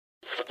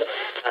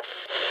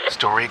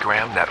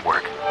Storygram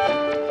Network.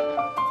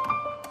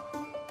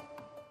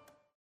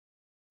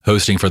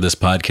 Hosting for this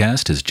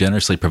podcast is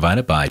generously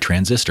provided by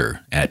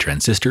Transistor at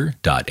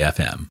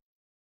transistor.fm.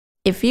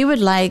 If you would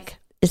like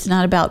It's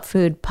Not About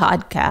Food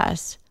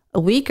podcast a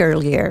week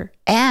earlier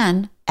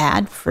and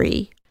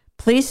ad-free,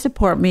 please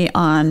support me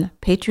on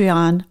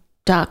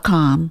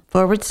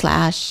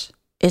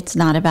patreon.com/It's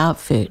Not About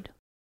Food.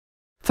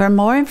 For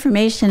more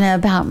information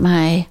about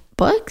my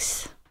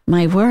books,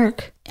 my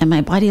work, and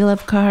my body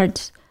love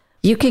cards,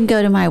 you can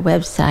go to my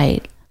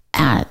website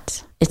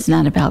at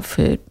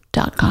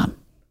itsnotaboutfood.com.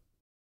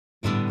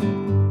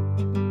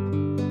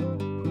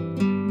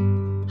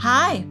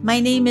 Hi, my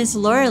name is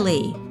Laura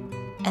Lee,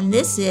 and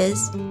this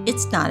is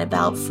It's Not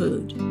About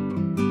Food.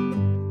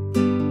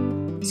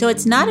 So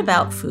it's not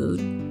about food,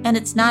 and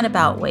it's not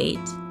about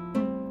weight.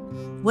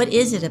 What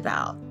is it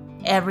about?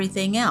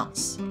 Everything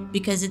else,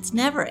 because it's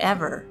never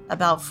ever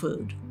about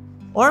food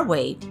or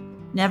weight,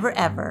 never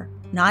ever,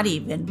 not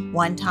even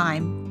one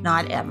time,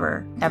 not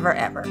ever, ever,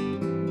 ever.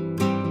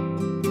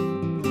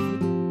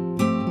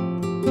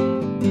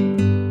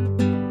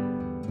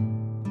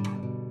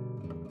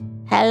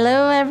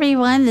 Hello,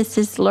 everyone. This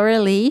is Laura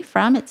Lee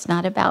from It's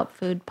Not About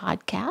Food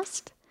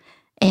podcast.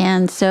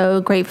 And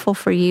so grateful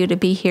for you to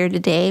be here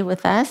today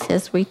with us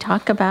as we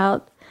talk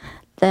about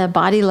the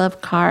Body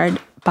Love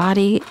card,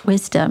 Body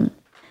Wisdom.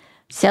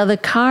 So the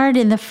card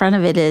in the front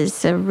of it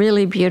is a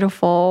really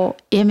beautiful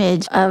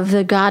image of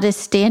the goddess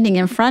standing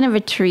in front of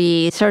a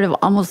tree, sort of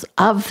almost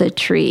of the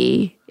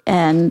tree.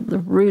 And the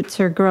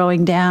roots are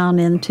growing down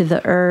into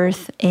the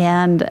earth,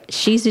 and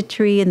she's a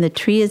tree and the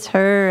tree is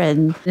her,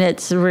 and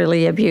it's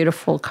really a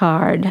beautiful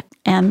card.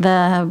 And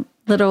the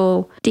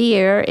little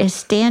deer is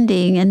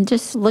standing and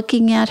just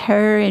looking at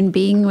her and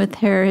being with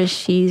her as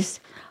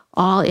she's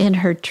all in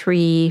her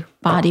tree,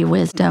 body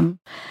wisdom.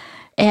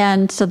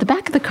 And so the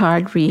back of the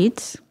card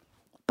reads,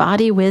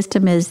 body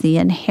wisdom is the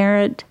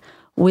inherent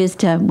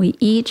wisdom we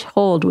each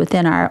hold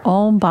within our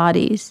own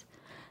bodies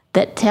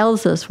that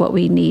tells us what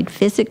we need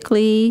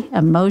physically,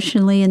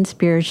 emotionally, and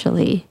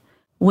spiritually.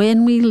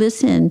 When we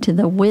listen to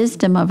the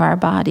wisdom of our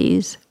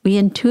bodies, we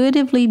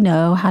intuitively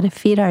know how to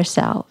feed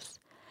ourselves,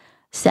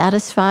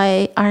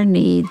 satisfy our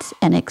needs,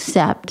 and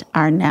accept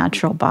our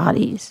natural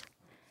bodies.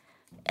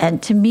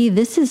 And to me,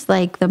 this is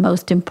like the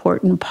most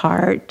important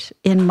part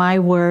in my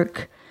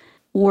work,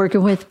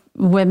 working with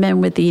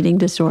women with eating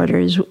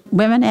disorders,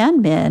 women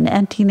and men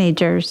and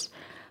teenagers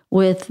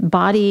with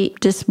body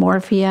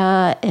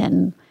dysmorphia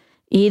and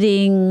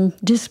eating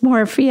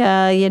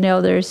dysmorphia. You know,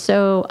 they're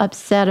so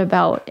upset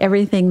about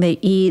everything they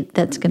eat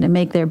that's going to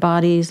make their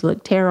bodies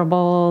look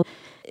terrible.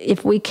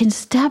 If we can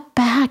step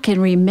back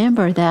and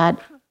remember that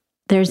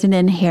there's an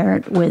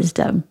inherent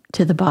wisdom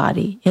to the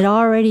body. It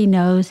already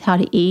knows how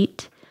to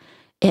eat.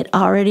 It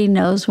already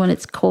knows when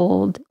it's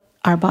cold.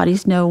 Our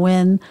bodies know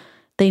when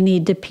they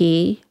need to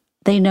pee.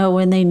 They know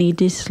when they need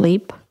to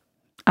sleep.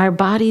 Our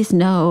bodies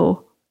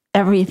know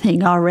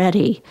everything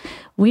already.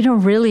 We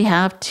don't really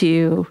have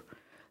to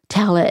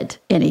tell it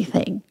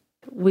anything.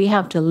 We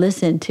have to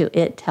listen to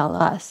it tell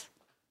us.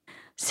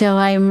 So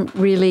I'm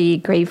really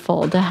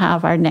grateful to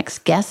have our next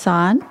guest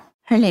on.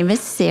 Her name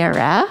is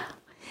Sarah,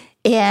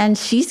 and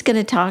she's going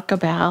to talk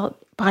about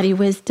body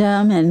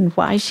wisdom and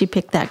why she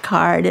picked that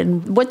card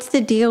and what's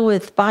the deal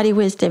with body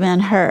wisdom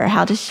and her.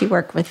 How does she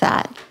work with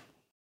that?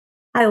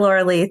 Hi,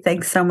 Laura Lee.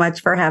 Thanks so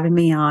much for having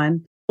me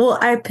on. Well,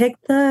 I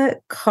picked the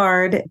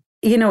card.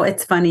 You know,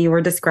 it's funny. You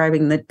were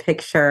describing the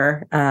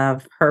picture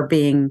of her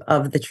being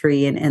of the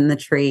tree and in the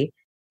tree.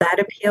 That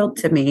appealed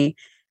to me.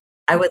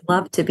 I would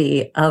love to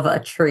be of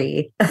a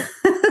tree.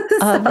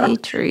 Of a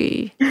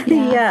tree.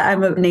 Yeah,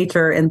 I'm a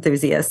nature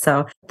enthusiast.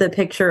 So the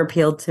picture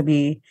appealed to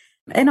me.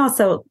 And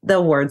also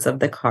the words of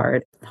the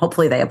card.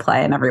 Hopefully they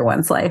apply in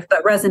everyone's life,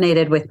 but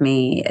resonated with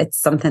me.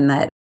 It's something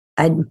that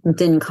I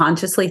didn't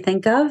consciously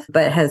think of,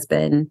 but has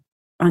been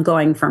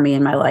ongoing for me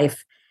in my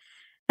life.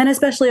 And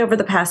especially over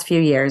the past few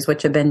years,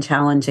 which have been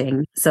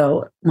challenging.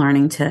 So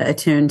learning to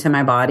attune to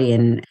my body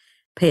and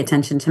pay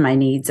attention to my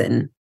needs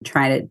and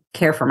try to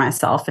care for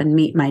myself and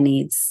meet my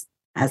needs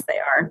as they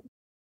are.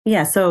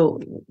 Yeah.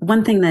 So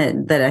one thing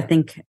that I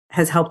think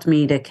has helped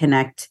me to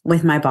connect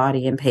with my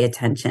body and pay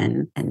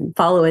attention and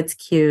follow its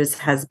cues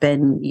has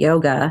been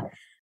yoga.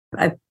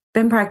 I've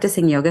been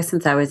practicing yoga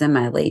since I was in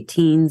my late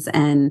teens,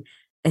 and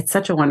it's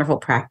such a wonderful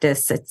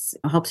practice. It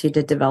helps you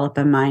to develop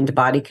a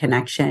mind-body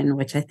connection,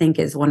 which I think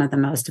is one of the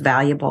most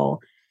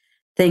valuable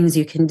things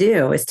you can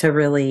do, is to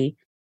really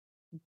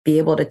be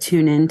able to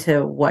tune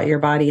into what your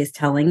body is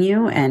telling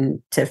you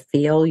and to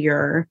feel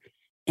your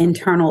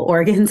internal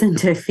organs and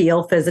to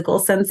feel physical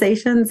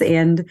sensations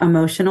and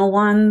emotional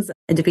ones,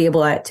 and to be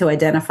able to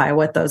identify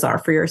what those are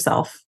for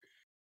yourself.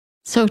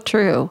 So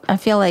true. I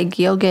feel like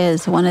yoga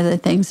is one of the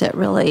things that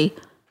really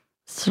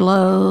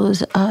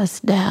slows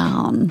us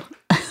down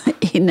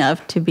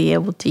enough to be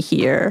able to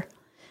hear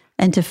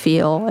and to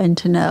feel and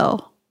to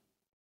know.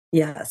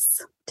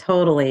 Yes,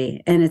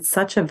 totally. And it's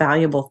such a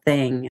valuable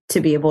thing to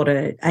be able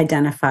to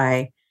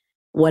identify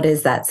what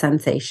is that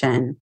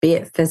sensation, be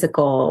it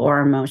physical or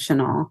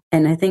emotional.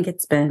 And I think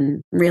it's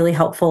been really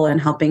helpful in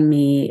helping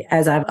me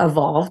as I've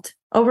evolved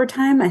over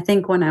time. I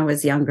think when I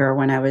was younger,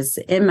 when I was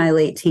in my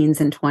late teens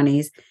and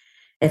 20s,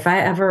 if I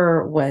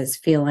ever was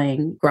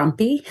feeling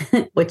grumpy,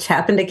 which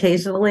happened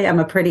occasionally, I'm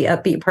a pretty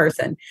upbeat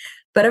person.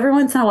 But every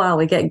once in a while,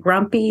 we get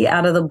grumpy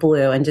out of the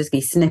blue and just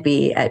be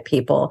snippy at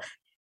people.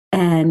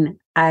 And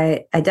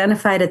I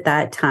identified at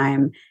that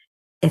time,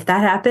 if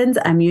that happens,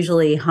 I'm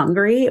usually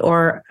hungry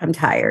or I'm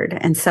tired.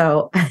 And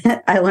so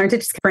I learned to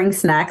just bring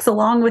snacks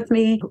along with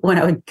me when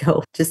I would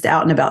go just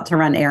out and about to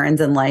run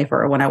errands in life,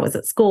 or when I was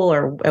at school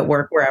or at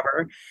work,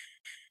 wherever.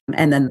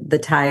 And then the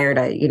tired,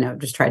 I,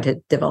 just tried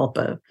to develop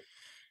a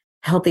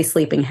healthy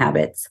sleeping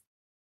habits,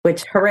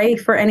 which hooray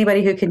for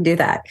anybody who can do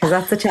that, because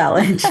that's a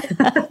challenge.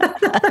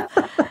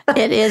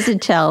 It is a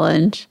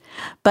challenge.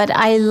 But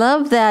I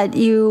love that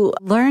you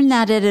learn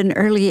that at an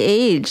early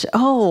age.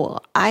 Oh,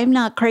 I'm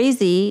not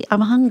crazy.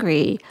 I'm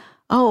hungry.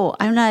 Oh,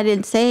 I'm not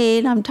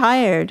insane. I'm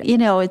tired.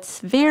 It's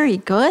very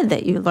good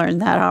that you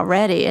learned that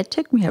already. It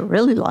took me a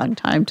really long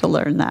time to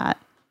learn that.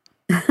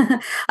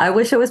 I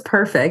wish it was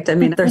perfect. I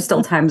mean, there's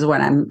still times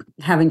when I'm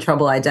having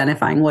trouble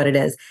identifying what it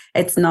is.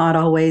 It's not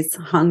always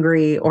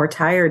hungry or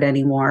tired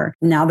anymore.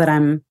 Now that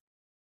I'm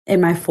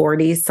in my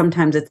 40s,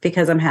 sometimes it's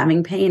because I'm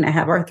having pain. I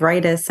have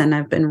arthritis and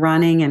I've been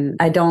running, and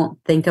I don't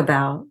think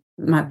about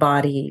my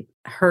body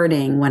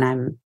hurting when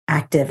I'm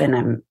active and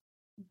I'm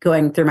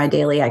going through my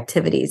daily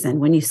activities. And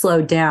when you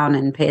slow down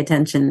and pay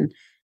attention,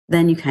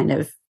 then you kind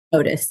of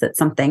notice that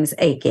something's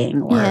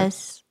aching.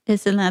 Yes.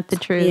 Isn't that the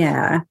truth?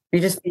 Yeah.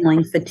 You're just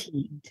feeling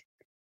fatigued.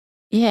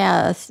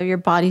 Yeah. So your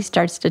body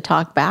starts to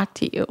talk back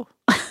to you.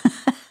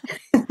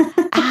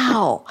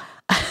 Ow.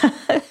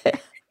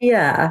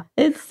 Yeah.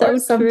 It's so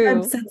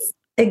sometimes true. it's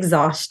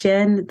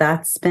exhaustion.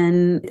 That's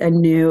been a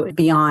new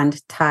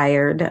beyond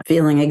tired,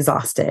 feeling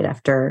exhausted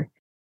after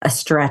a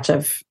stretch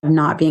of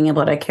not being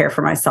able to care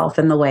for myself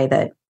in the way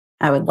that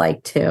I would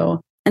like to.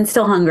 And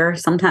still hunger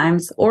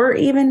sometimes, or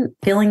even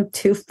feeling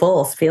too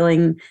full,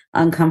 feeling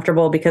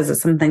uncomfortable because of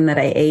something that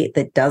I ate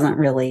that doesn't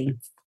really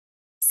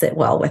sit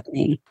well with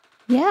me.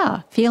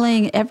 Yeah.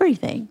 Feeling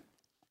everything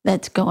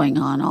that's going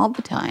on all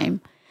the time.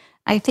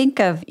 I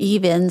think of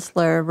Eve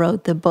Ensler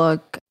wrote the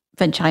book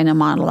Vagina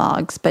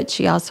Monologues, but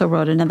she also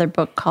wrote another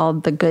book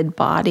called The Good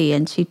Body.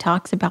 And she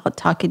talks about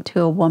talking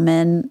to a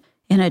woman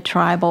in a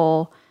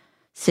tribal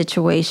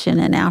situation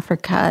in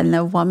Africa. And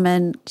the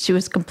woman, she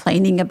was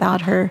complaining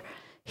about her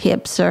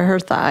hips or her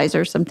thighs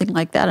or something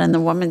like that. And the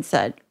woman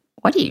said,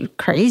 "What are you,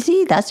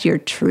 crazy? That's your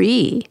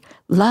tree.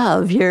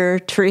 Love your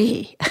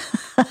tree."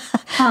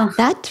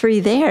 That tree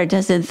there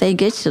doesn't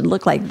think it should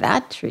look like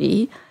that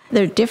tree.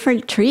 They're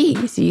different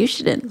trees. You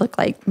shouldn't look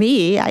like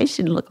me. I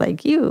shouldn't look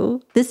like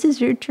you. This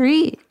is your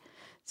tree.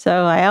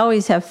 So I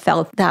always have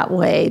felt that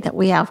way, that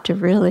we have to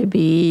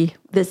really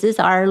this is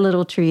our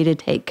little tree to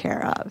take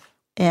care of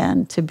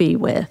and to be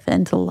with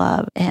and to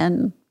love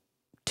and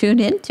tune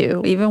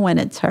into, even when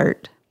it's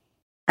hurt.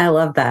 I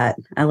love that.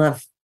 I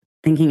love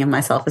thinking of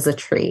myself as a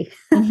tree.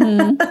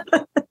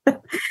 Mm-hmm.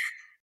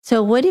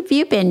 So what have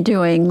you been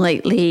doing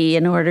lately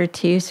in order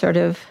to sort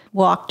of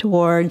walk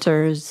towards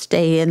or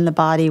stay in the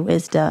body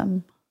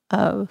wisdom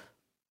of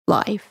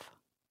life?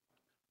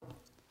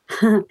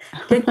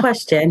 Good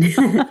question.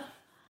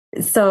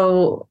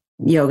 So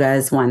yoga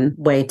is one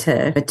way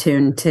to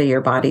attune to your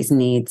body's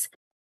needs.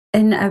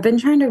 And I've been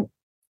trying to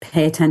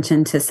pay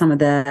attention to some of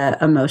the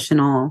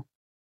emotional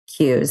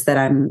cues that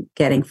I'm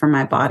getting from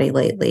my body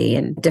lately,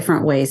 and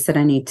different ways that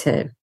I need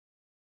to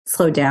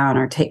slow down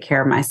or take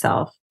care of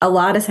myself. A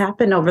lot has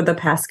happened over the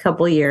past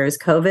couple of years.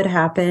 COVID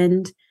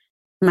happened.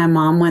 My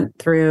mom went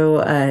through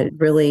a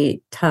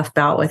really tough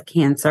bout with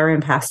cancer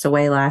and passed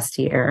away last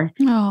year.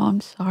 Oh,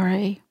 I'm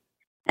sorry.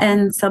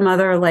 And some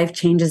other life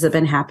changes have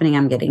been happening.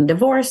 I'm getting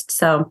divorced.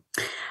 So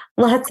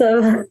lots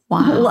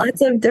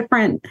of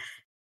different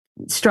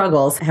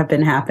struggles have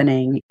been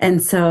happening.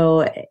 And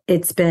so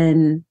it's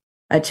been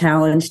a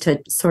challenge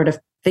to sort of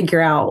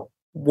figure out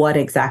what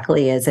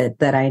exactly is it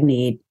that I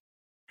need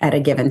at a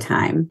given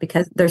time,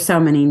 because there's so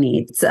many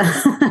needs.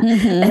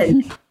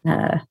 Mm-hmm.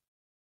 And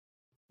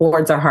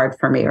words are hard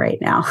for me right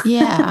now.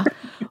 Yeah.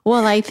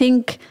 Well, I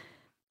think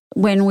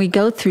when we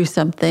go through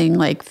something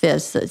like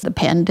this, the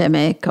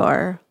pandemic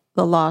or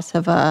the loss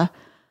of a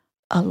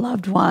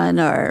loved one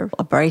or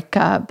a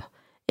breakup,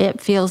 it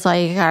feels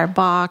like our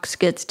box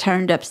gets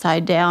turned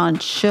upside down,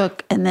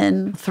 shook, and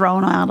then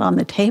thrown out on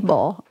the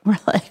table. We're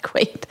like,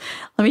 wait,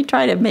 let me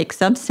try to make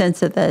some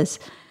sense of this.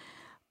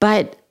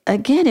 But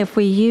again, if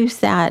we use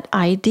that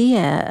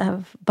idea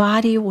of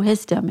body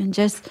wisdom and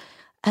just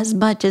as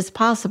much as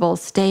possible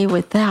stay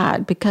with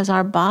that, because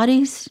our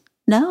bodies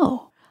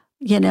know,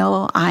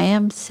 I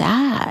am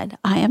sad.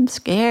 I am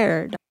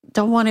scared.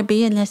 Don't want to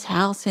be in this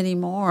house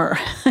anymore.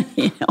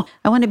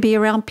 I want to be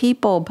around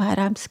people, but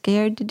I'm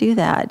scared to do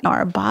that.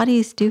 Our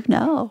bodies do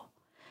know.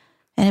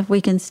 And if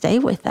we can stay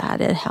with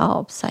that, it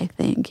helps, I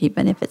think,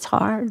 even if it's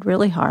hard,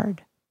 really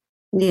hard.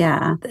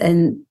 Yeah.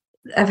 And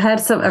I've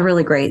had a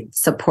really great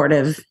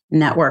supportive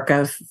network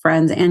of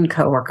friends and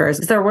coworkers.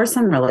 There were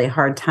some really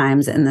hard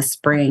times in the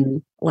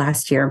spring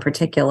last year in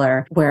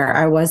particular where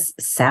I was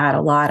sad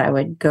a lot. I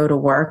would go to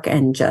work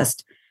and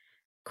just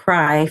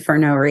cry for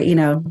no reason,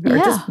 or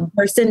just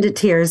burst into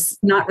tears,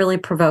 not really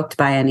provoked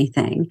by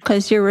anything.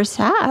 Because you were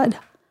sad.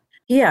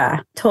 Yeah,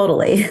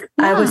 totally. Yeah.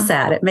 I was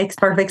sad. It makes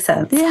perfect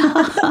sense.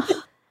 Yeah.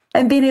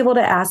 And being able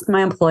to ask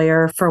my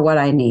employer for what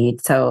I need.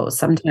 So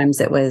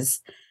sometimes it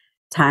was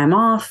time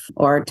off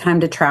or time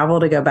to travel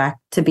to go back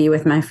to be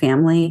with my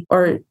family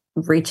or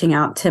reaching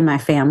out to my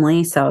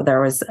family. So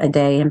there was a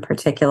day in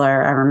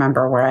particular I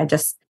remember where I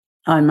just,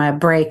 on my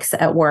breaks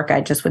at work, I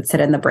just would sit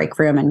in the break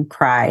room and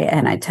cry.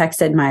 And I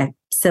texted my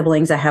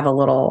siblings. I have a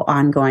little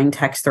ongoing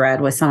text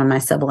thread with some of my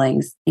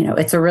siblings.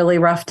 It's a really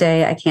rough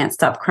day. I can't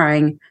stop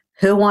crying.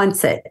 Who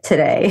wants it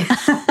today?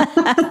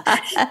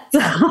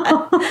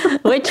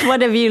 Which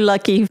one of you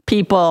lucky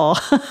people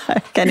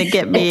are going to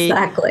get me?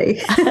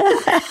 Exactly.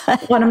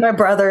 One of my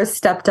brothers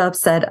stepped up,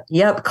 said,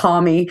 "Yep,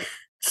 call me."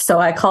 So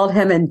I called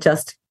him and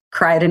just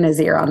cried in his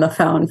ear on the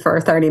phone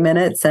for 30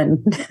 minutes and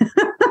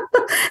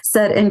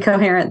said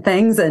incoherent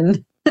things.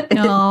 And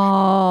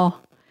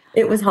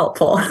it was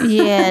helpful.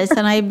 Yes.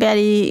 And I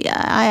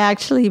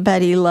actually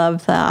bet he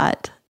loved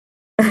that,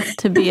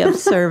 to be of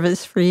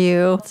service for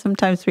you.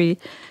 Sometimes we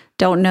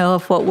don't know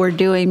if what we're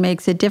doing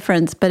makes a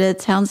difference, but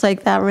it sounds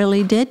like that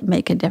really did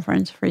make a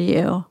difference for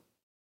you.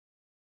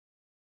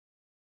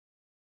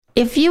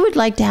 If you would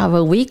like to have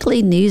a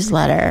weekly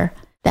newsletter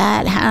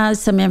that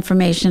has some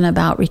information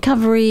about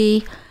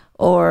recovery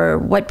or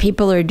what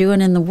people are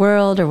doing in the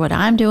world or what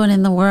I'm doing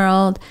in the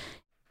world,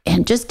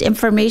 and just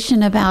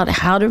information about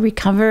how to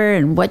recover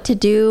and what to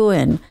do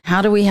and how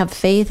do we have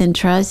faith and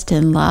trust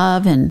and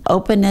love and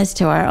openness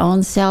to our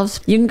own selves,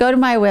 you can go to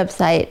my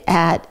website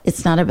at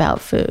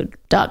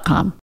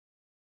itsnotaboutfood.com.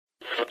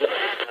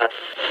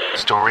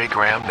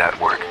 Storygram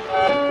Network.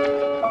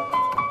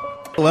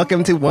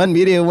 Welcome to One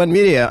Media, One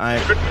Media.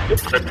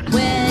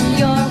 When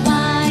you're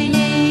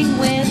whining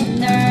with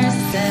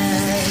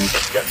nurses.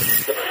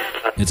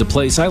 It's a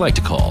place I like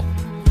to call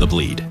The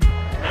Bleed.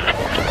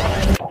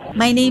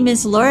 My name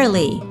is Laura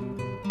Lee,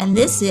 and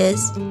this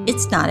is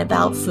It's Not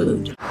About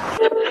Food.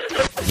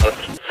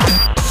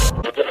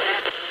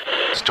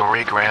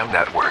 Storygram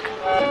Network.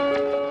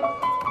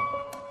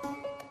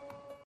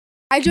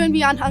 I joined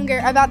Beyond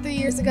Hunger about 3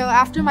 years ago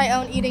after my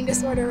own eating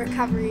disorder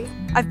recovery.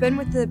 I've been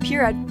with the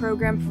Peer Ed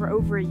program for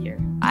over a year.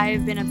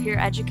 I've been a peer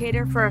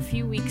educator for a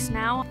few weeks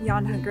now.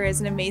 Beyond Hunger is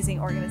an amazing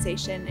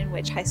organization in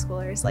which high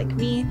schoolers like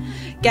me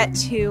get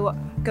to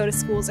go to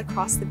schools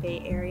across the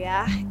Bay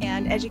Area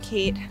and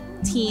educate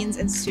teens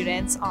and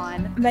students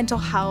on mental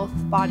health,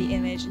 body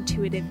image,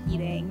 intuitive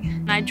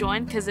eating. I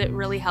joined because it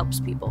really helps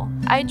people.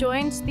 I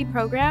joined the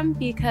program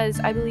because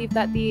I believe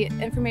that the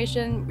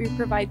information we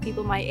provide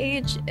people my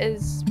age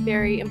is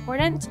very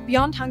important.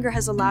 Beyond Hunger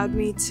has allowed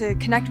me to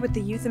connect with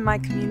the youth in my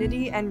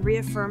community and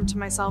reaffirm to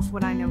myself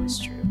what I know is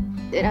true.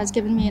 It has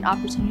given me an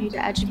opportunity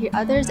to educate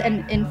others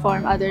and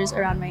inform others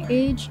around my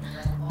age,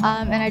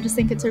 and I just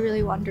think it's a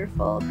really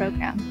wonderful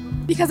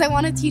program. Because I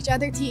want to teach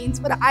other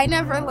teens what I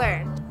never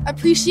learned.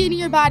 Appreciating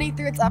your body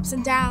through its ups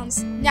and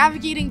downs,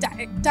 navigating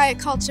diet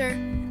culture,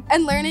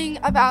 and learning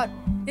about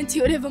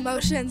intuitive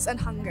emotions and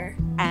hunger.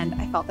 And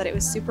I felt that it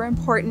was super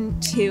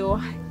important to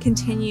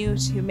continue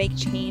to make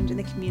change in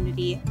the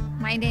community.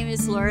 My name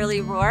is Laura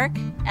Lee Rourke,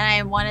 and I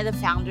am one of the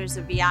founders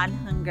of Beyond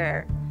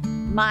Hunger.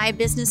 My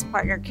business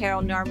partner,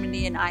 Carol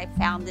Normandy, and I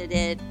founded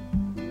it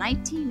in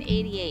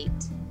 1988.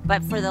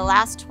 But for the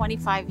last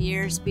 25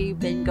 years, we've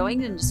been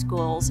going into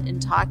schools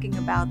and talking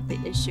about the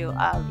issue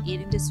of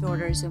eating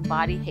disorders and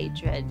body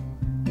hatred.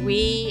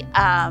 We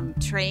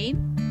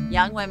train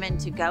young women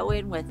to go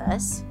in with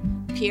us,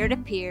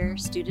 peer-to-peer,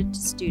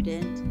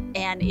 student-to-student,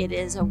 and it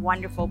is a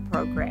wonderful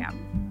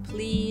program.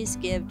 Please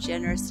give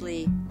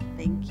generously.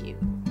 Thank you.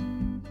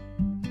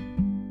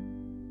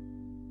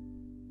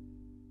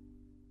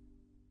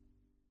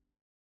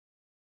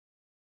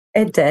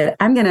 It did.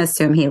 I'm going to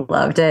assume he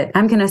loved it.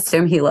 I'm going to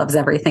assume he loves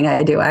everything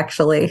I do,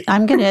 actually.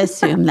 I'm going to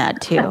assume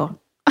that too.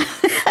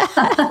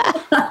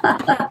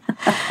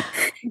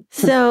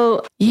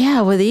 So,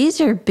 yeah, well,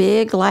 these are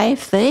big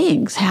life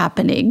things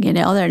happening.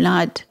 They're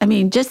not,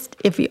 just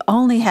if you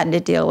only had to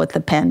deal with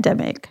the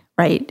pandemic,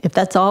 right? If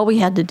that's all we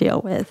had to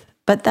deal with.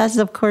 But that's,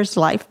 of course,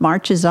 life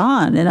marches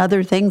on and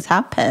other things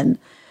happen.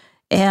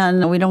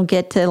 And we don't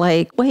get to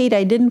wait,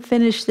 I didn't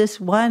finish this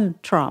one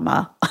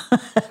trauma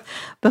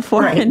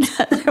before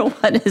another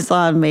one is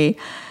on me.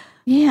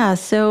 Yeah,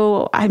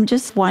 so I'm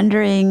just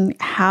wondering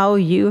how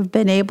you've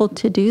been able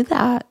to do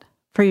that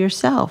for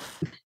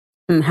yourself.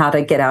 And how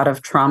to get out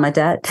of trauma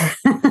debt.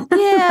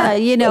 Yeah,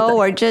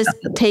 or just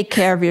take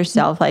care of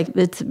yourself.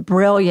 It's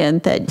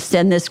brilliant that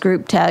send this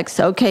group text,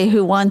 okay,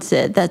 who wants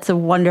it? That's a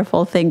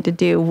wonderful thing to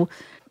do.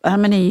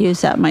 I'm going to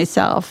use that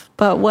myself.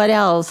 But what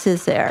else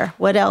is there?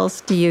 What else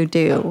do you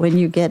do when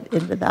you get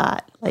into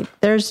that?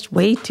 There's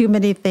way too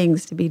many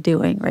things to be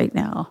doing right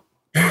now.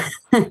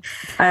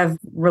 I've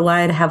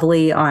relied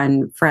heavily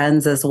on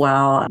friends as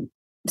well.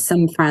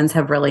 Some friends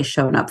have really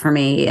shown up for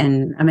me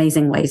in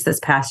amazing ways this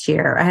past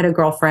year. I had a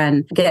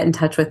girlfriend get in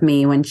touch with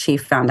me when she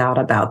found out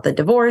about the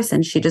divorce,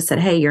 and she just said,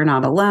 "Hey, you're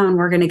not alone.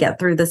 We're going to get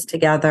through this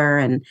together."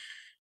 And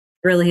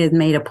really had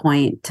made a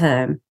point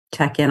to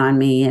check in on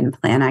me and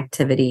plan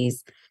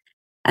activities.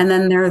 And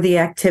then there are the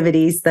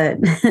activities that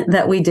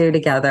that we do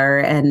together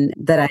and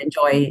that I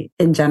enjoy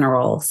in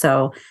general.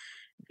 So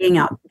being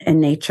out in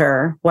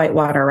nature,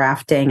 whitewater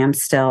rafting, I'm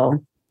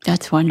still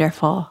That's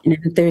wonderful. an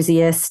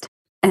enthusiast,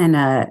 and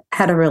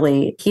had a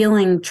really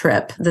healing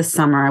trip this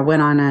summer. I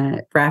went on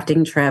a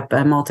rafting trip,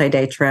 a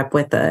multi-day trip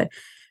with a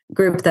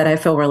group that I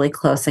feel really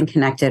close and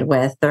connected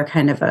with. They're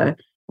kind of a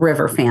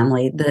river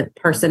family. The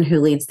person who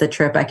leads the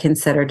trip I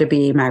consider to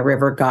be my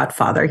river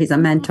godfather. He's a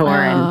mentor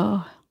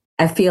and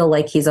I feel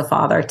like he's a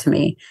father to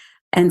me.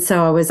 And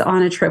so I was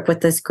on a trip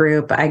with this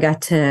group. I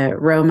got to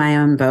row my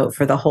own boat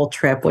for the whole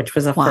trip, which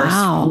was a first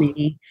for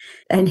me.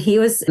 And he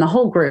was in the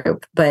whole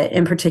group, but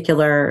in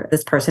particular,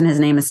 this person,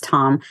 his name is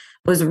Tom,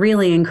 was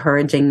really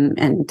encouraging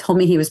and told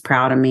me he was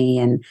proud of me.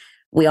 And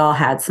we all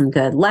had some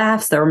good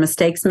laughs. There were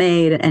mistakes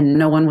made and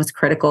no one was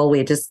critical.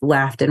 We just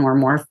laughed and were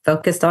more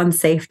focused on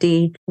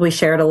safety. We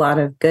shared a lot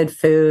of good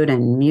food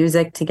and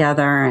music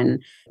together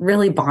and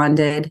really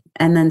bonded.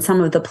 And then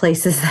some of the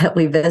places that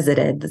we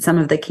visited, some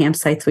of the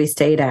campsites we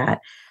stayed at,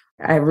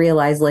 I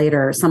realized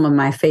later some of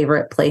my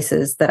favorite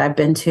places that I've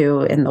been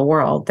to in the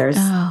world. There's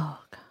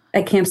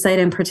a campsite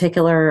in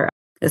particular.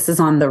 This is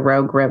on the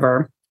Rogue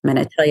River. I'm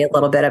going to tell you a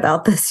little bit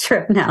about this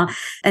trip now.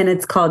 And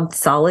it's called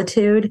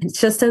Solitude. It's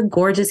just a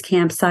gorgeous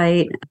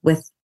campsite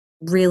with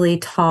really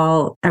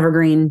tall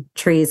evergreen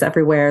trees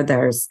everywhere.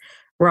 There's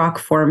rock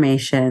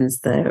formations.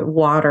 The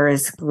water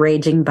is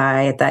raging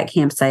by at that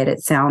campsite.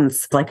 It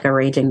sounds like a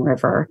raging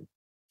river.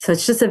 So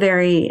it's just a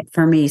very,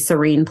 for me,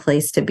 serene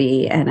place to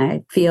be. And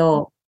I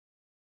feel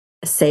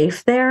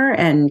safe there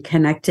and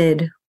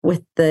connected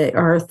with the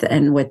earth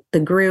and with the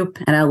group.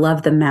 And I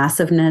love the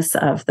massiveness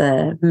of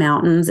the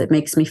mountains. It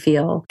makes me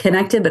feel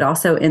connected, but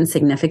also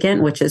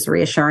insignificant, which is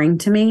reassuring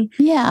to me.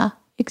 Yeah,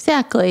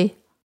 exactly.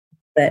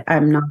 That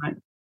I'm not,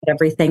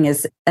 everything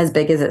is as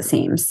big as it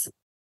seems.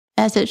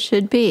 As it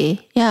should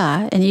be.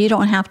 Yeah. And you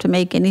don't have to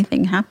make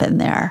anything happen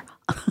there.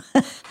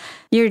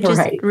 You're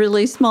just a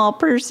really small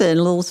person,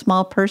 a little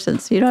small person.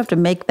 So you don't have to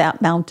make that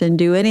mountain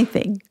do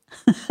anything.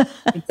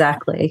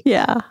 Exactly.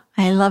 Yeah.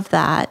 I love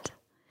that.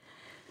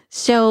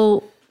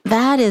 So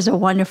that is a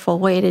wonderful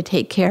way to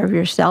take care of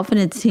yourself. And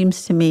it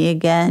seems to me,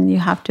 again, you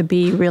have to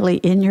be really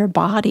in your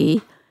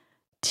body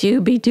to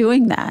be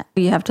doing that.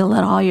 You have to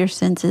let all your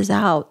senses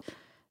out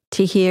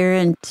to hear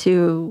and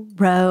to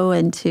row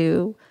and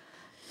to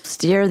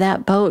steer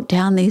that boat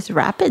down these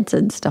rapids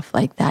and stuff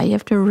like that. You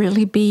have to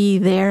really be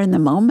there in the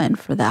moment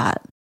for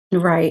that.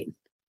 Right.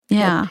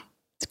 Yeah,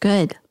 it's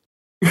good.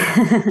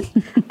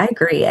 I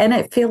agree. And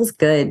it feels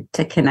good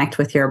to connect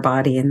with your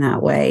body in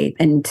that way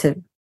and to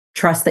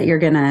trust that you're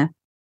going to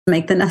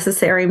make the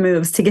necessary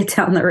moves to get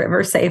down the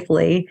river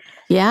safely.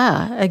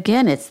 Yeah.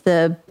 Again, it's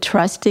the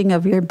trusting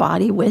of your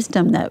body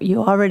wisdom that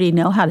you already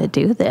know how to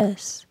do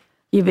this.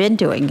 You've been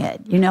doing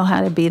it. You know how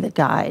to be the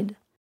guide.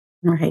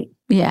 Right.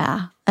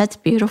 Yeah. That's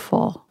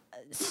beautiful.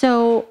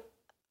 So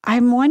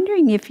I'm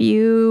wondering if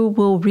you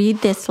will read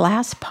this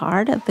last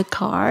part of the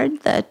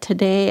card that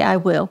today I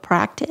will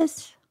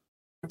practice.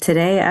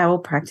 Today I will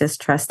practice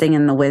trusting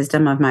in the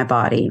wisdom of my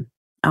body.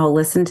 I'll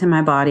listen to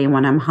my body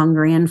when I'm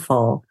hungry and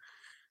full,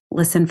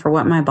 listen for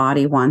what my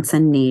body wants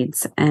and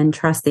needs, and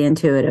trust the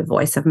intuitive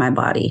voice of my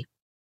body.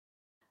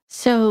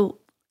 So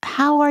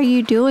how are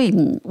you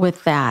doing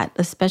with that,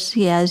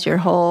 especially as your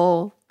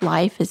whole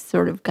life has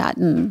sort of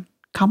gotten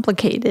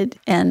complicated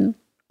and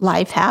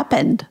life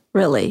happened,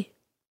 really?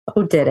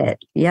 Oh, did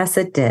it? Yes,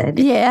 it did.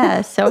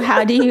 Yeah. So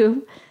how do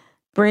you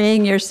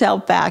bring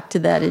yourself back to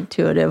that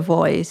intuitive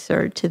voice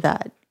or to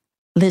that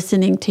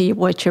listening to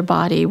what your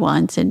body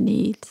wants and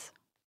needs?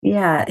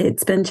 Yeah,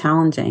 it's been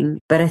challenging,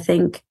 but I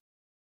think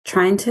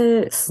trying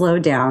to slow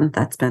down,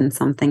 that's been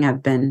something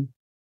I've been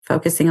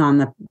focusing on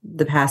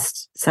the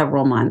past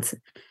several months,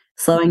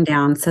 slowing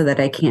down so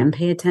that I can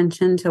pay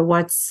attention to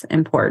what's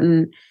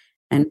important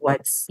and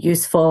what's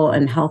useful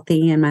and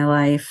healthy in my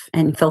life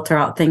and filter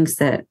out things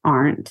that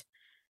aren't.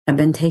 I've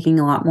been taking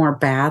a lot more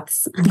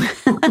baths.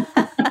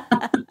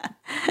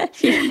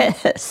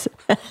 Yes.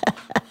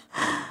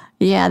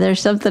 Yeah, there's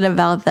something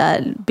about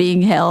that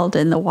being held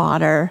in the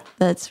water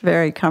that's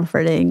very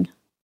comforting.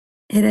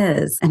 It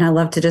is. And I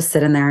love to just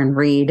sit in there and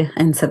read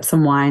and sip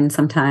some wine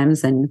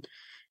sometimes. And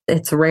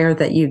it's rare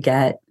that you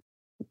get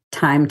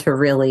time to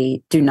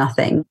really do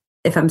nothing.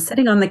 If I'm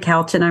sitting on the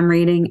couch and I'm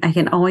reading, I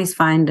can always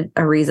find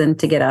a reason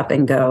to get up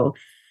and go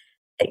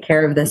take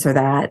care of this or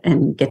that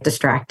and get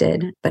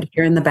distracted. But if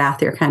you're in the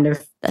bath, you're kind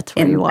of that's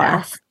where you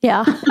are.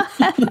 Yeah,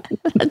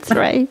 that's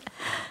right.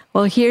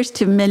 Well, here's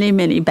to many,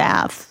 many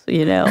baths,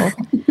 you know.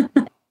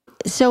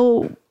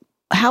 So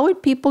how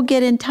would people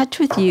get in touch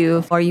with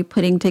you? Are you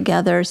putting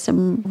together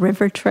some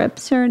river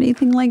trips or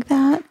anything like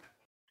that?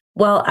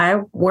 Well, I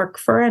work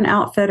for an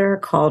outfitter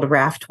called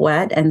Raft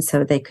Wet, and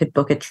so they could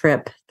book a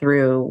trip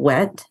through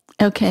Wet.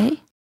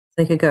 Okay.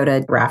 They could go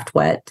to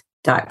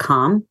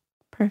draftwet.com.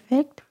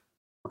 Perfect.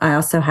 I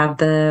also have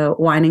the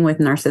Whining with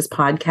Nurses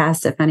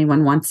podcast. If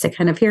anyone wants to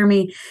kind of hear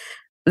me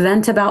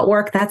vent about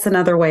work, that's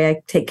another way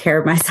I take care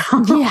of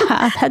myself.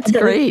 Yeah, that's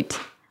great.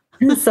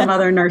 Some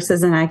other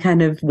nurses and I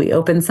we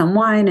open some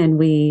wine and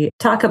we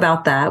talk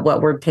about that,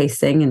 what we're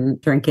tasting and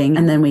drinking.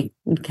 And then we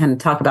can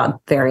talk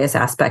about various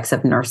aspects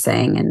of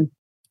nursing and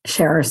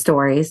share our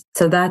stories.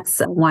 So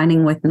that's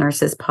Whining with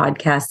Nurses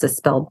podcast is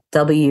spelled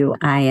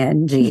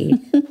W-I-N-G.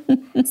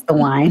 It's the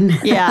wine.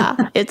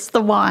 Yeah, it's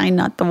the wine,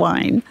 not the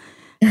wine.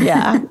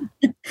 Yeah.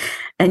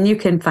 And you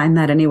can find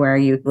that anywhere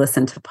you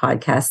listen to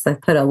podcasts. I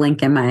put a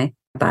link in my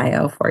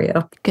bio for you.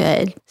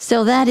 Good.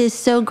 So that is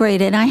so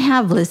great. And I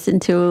have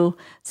listened to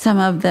some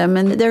of them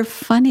and they're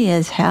funny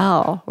as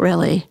hell,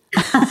 really.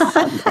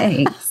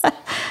 Thanks.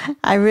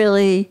 I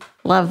really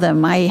love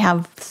them. I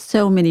have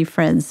so many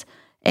friends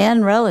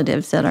and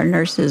relatives that are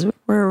nurses.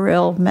 We're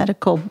real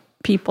medical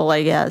people,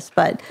 I guess.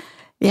 But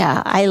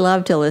yeah, I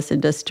love to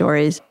listen to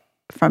stories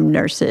from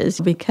nurses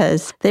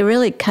because they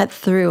really cut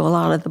through a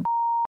lot of the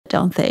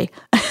don't they?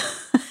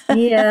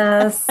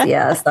 Yes,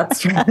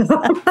 that's true.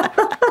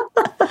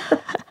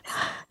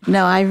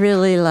 No, I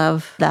really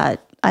love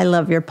that. I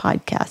love your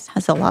podcast. It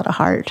has a lot of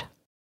heart.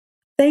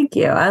 Thank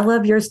you. I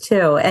love yours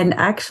too. And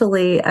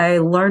actually, I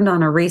learned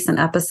on a recent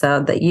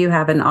episode that you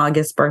have an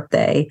August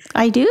birthday.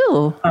 I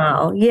do.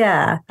 Oh,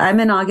 yeah.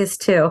 I'm in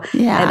August too.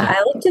 Yeah. And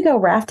I like to go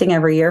rafting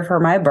every year for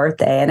my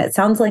birthday. And it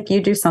sounds like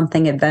you do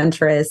something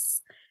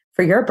adventurous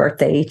for your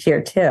birthday each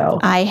year too.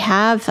 I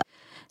have.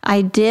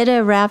 I did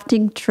a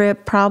rafting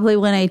trip probably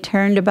when I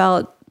turned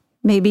about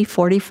maybe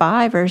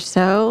 45 or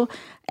so.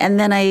 And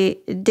then I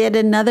did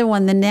another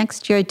one the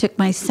next year. I took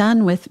my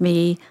son with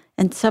me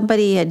and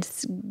somebody had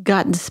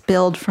gotten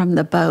spilled from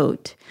the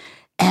boat.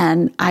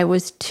 And I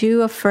was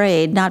too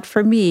afraid, not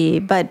for me,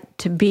 but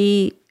to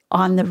be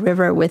on the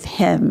river with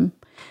him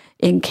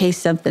in case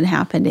something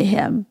happened to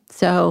him.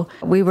 So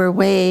we were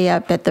way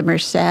up at the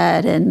Merced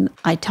and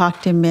I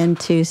talked him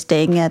into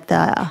staying at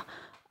the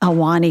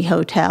Ahwahnee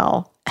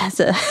Hotel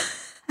as a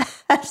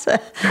I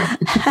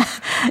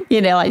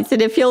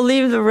said, if you'll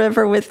leave the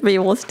river with me,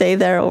 we'll stay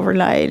there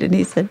overnight. And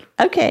he said,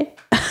 okay.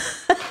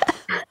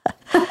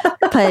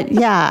 But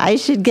yeah, I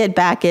should get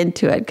back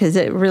into it because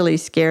it really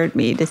scared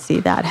me to see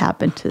that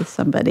happen to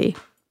somebody.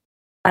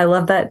 I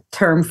love that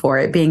term for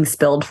it, being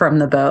spilled from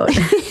the boat.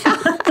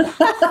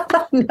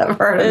 Never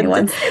heard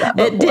anyone say that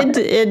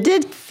before. It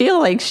did feel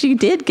like she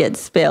did get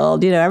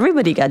spilled.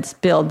 Everybody got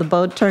spilled. The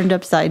boat turned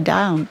upside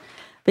down.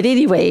 But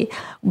anyway,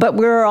 we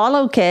were all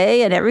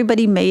okay and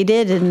everybody made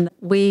it and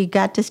we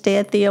got to stay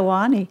at the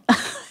Ahwahnee.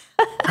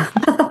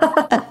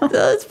 So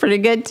that's pretty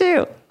good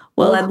too.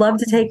 Well, I'd love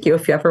to take you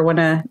if you ever want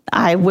to.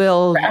 I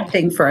will.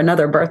 Rafting for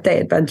another birthday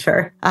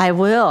adventure. I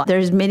will.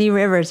 There's many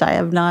rivers I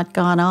have not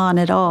gone on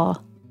at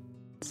all.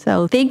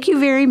 So thank you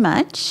very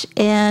much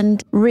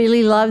and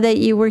really love that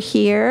you were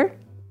here.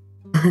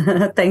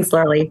 Thanks,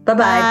 Lorelei.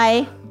 Bye-bye.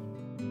 Bye.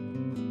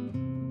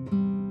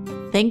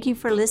 Thank you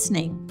for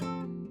listening.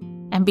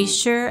 And be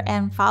sure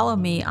and follow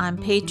me on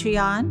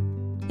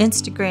Patreon,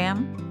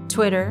 Instagram,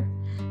 Twitter,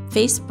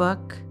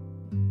 Facebook,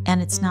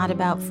 and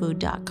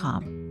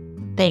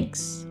itsnotaboutfood.com.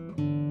 Thanks.